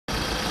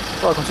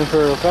Welcome to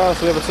Imperial Cars.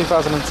 We have a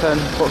 2010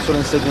 Vauxhall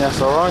Insignia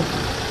SRI.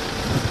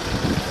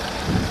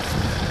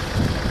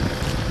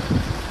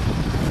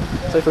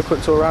 Take a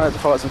quick tour around it to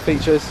highlight some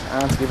features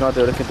and to give you an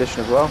idea of the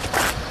condition as well.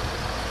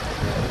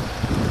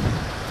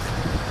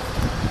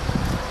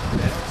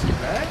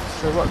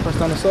 So right across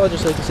down the side,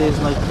 just so you can see there's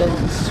no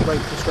dents,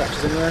 scrapes or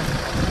scratches in there.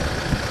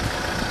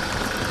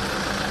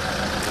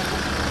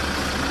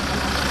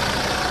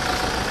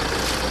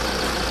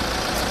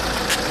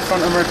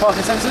 Front and rear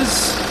parking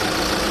sensors.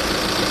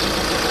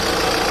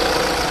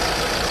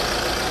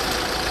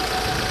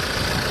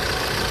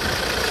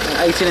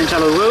 18-inch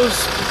alloy wheels.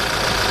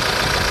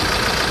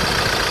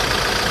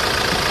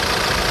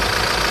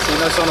 See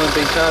no sign of them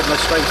being curved, no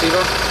scrapes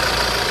either.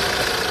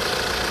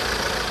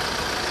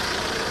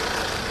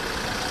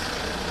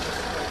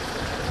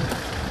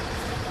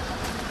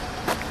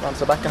 Round to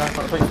the back and out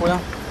front of the for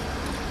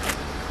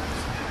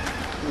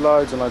you.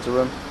 Loads and loads of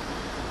room.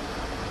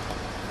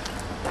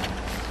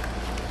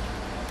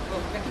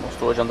 More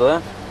storage under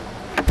there.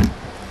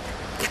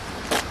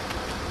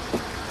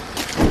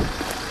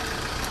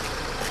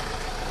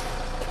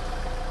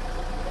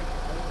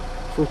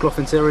 Full cloth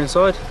interior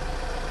inside.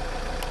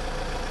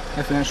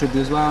 Everything else should be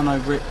as well, no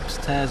rips,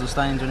 tears or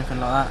stains or anything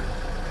like that.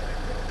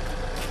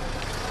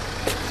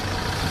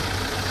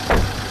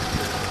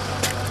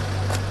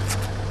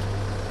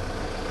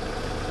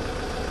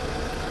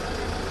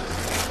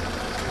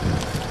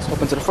 Let's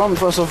hop into the front.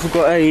 First off, we've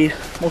got a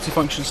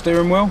multifunction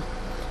steering wheel,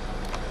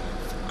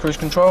 cruise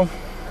control,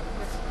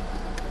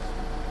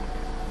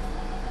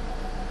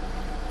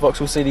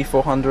 Vauxhall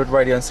CD400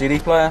 radio and CD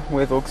player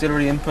with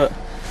auxiliary input,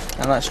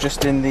 and that's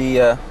just in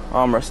the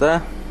armrest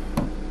there.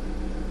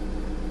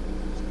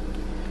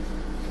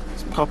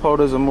 Some cup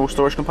holders and more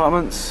storage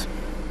compartments.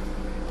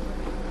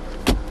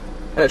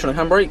 Electronic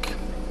handbrake.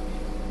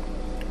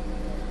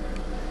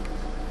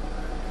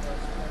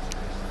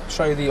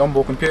 Show you the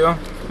onboard computer.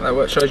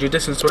 That shows you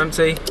distance to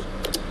empty,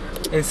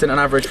 instant and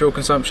average fuel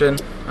consumption,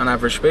 and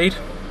average speed.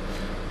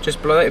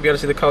 Just below that you'll be able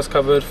to see the car's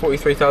covered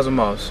 43,000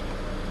 miles.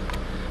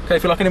 Okay,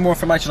 if you'd like any more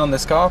information on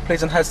this car,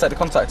 please don't hesitate to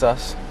contact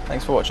us.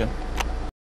 Thanks for watching.